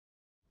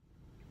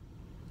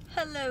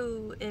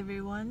Hello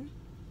everyone.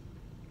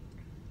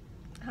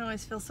 I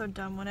always feel so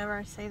dumb whenever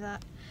I say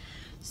that.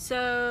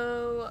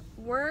 So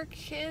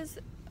work is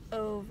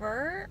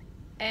over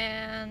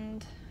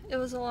and it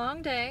was a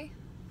long day.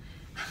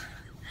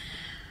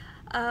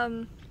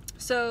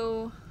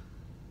 So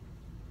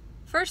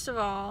first of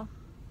all,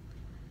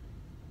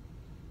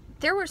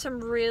 there were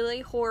some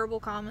really horrible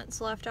comments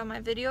left on my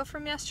video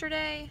from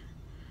yesterday,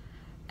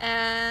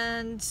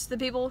 and the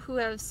people who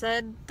have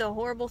said the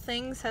horrible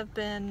things have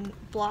been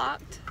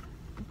blocked.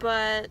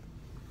 But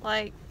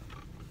like,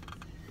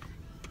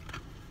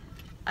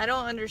 I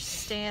don't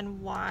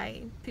understand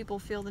why people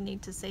feel the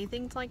need to say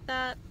things like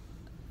that.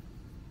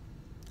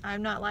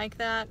 I'm not like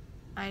that.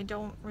 I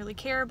don't really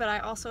care, but I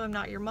also am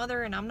not your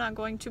mother, and I'm not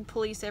going to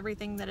police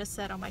everything that is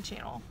said on my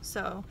channel.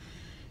 So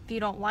if you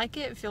don't like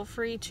it, feel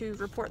free to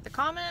report the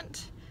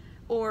comment,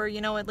 or,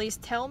 you know, at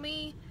least tell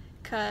me,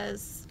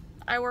 because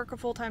I work a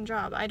full-time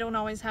job. I don't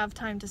always have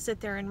time to sit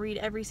there and read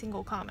every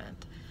single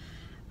comment.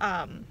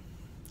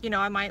 You know,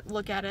 I might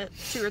look at it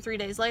 2 or 3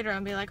 days later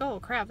and be like,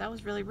 oh crap, that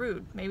was really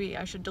rude. Maybe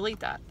I should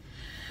delete that.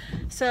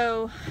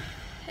 So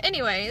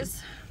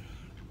anyways,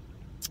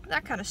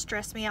 that kind of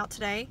stressed me out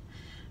today.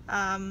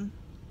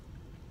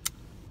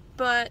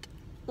 But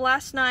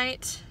last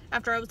night,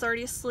 after I was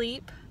already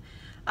asleep,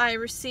 I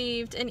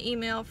received an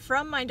email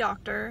from my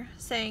doctor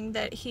saying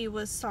that he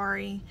was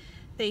sorry,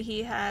 that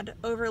he had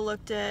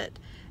overlooked it,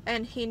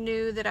 and he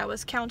knew that I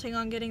was counting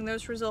on getting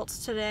those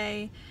results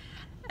today,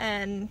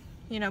 and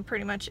you know,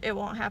 pretty much it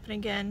won't happen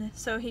again.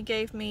 So he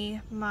gave me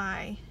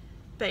my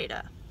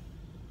beta.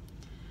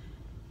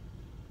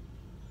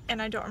 And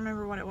I don't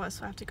remember what it was,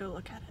 so I have to go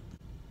look at it.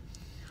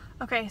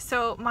 Okay,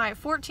 so my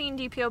 14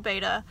 DPO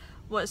beta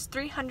was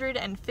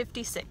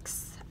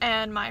 356,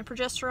 and my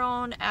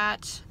progesterone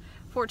at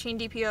 14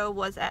 DPO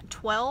was at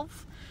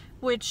 12,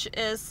 which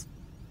is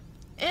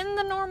in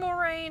the normal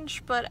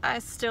range, but I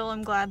still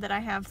am glad that I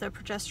have the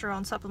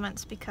progesterone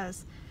supplements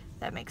because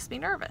that makes me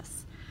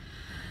nervous.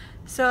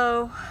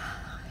 So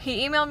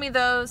he emailed me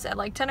those at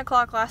like 10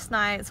 o'clock last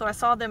night, so I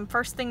saw them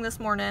first thing this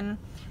morning,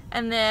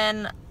 and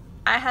then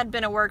I had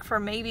been at work for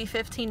maybe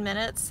 15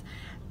 minutes,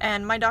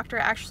 and my doctor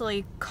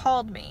actually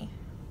called me.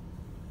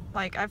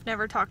 Like, I've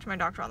never talked to my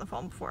doctor on the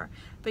phone before,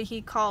 but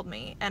he called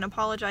me and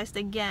apologized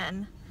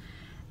again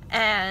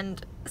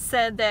and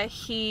said that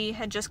he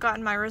had just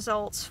gotten my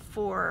results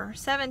for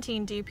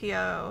 17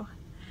 DPO,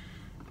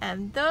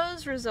 and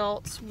those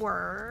results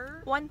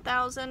were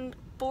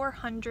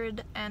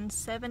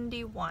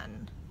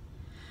 1,471.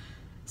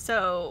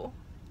 So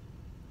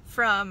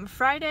from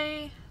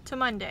Friday to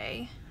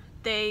Monday,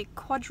 they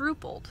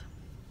quadrupled.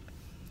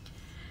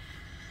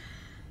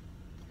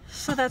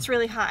 So that's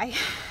really high.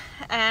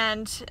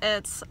 And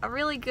it's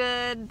really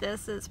good.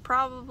 This is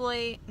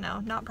probably,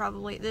 no, not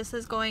probably, this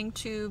is going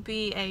to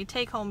be a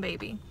take-home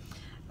baby.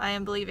 I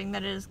am believing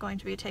that it is going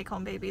to be a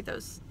take-home baby.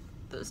 Those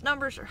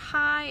numbers are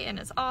high, and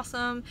it's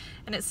awesome,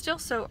 and it's still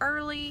so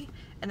early,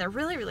 and they're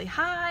really, really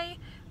high,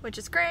 which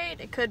is great.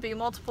 It could be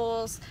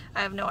multiples.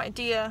 I have no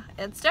idea.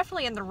 It's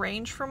definitely in the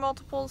range for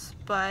multiples,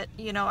 but,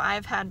 you know,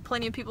 I've had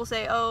plenty of people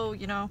say, oh,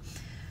 you know,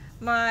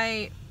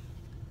 my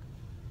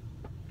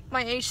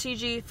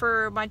HCG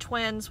for my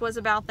twins was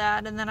about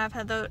that, and then I've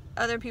had the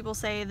other people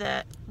say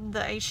that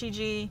the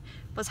HCG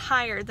was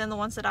higher than the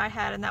ones that I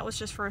had, and that was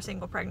just for a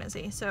single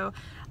pregnancy. So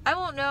I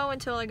won't know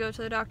until I go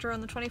to the doctor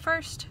on the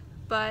 21st,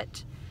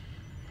 but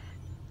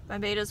my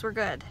betas were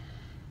good.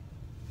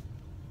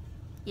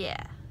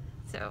 Yeah,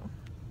 so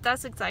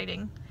that's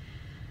exciting.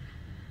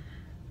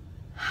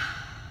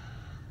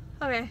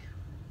 Okay,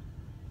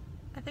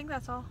 I think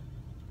that's all.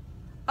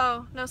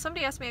 Oh, no,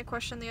 somebody asked me a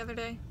question the other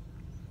day.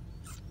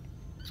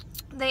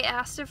 They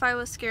asked if I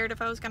was scared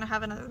if I was going to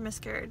have another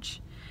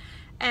miscarriage.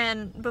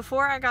 And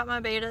before I got my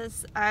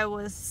betas, I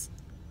was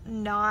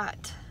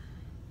not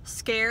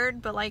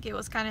scared, but like it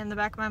was kind of in the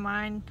back of my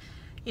mind,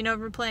 you know,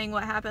 replaying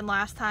what happened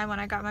last time when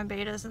I got my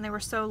betas and they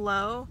were so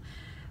low.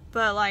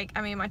 But like,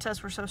 I mean, my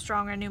tests were so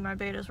strong, I knew my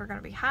betas were going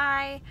to be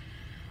high.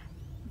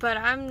 But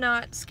I'm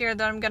not scared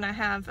that I'm going to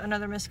have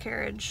another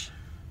miscarriage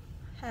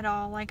at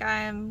all. Like, I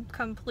am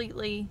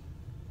completely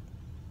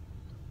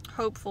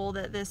hopeful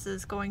that this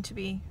is going to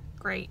be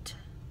great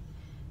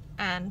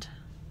and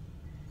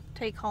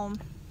take home.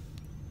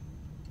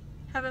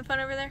 Having fun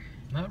over there?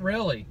 Not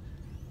really.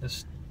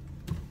 This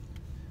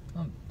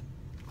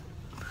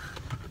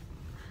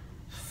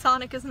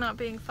Sonic is not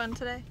being fun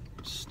today.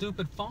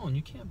 stupid phone.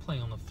 You can't play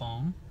on the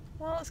phone.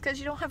 Well, it's because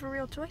you don't have a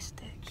real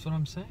joystick. That's what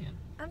I'm saying.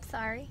 I'm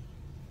sorry.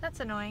 That's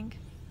annoying.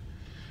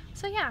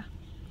 So yeah,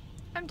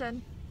 I'm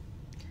done.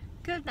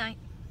 Good night.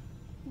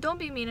 Don't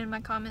be mean in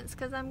my comments,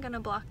 because I'm gonna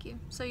block you,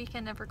 so you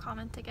can never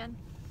comment again.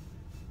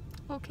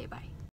 Okay, bye.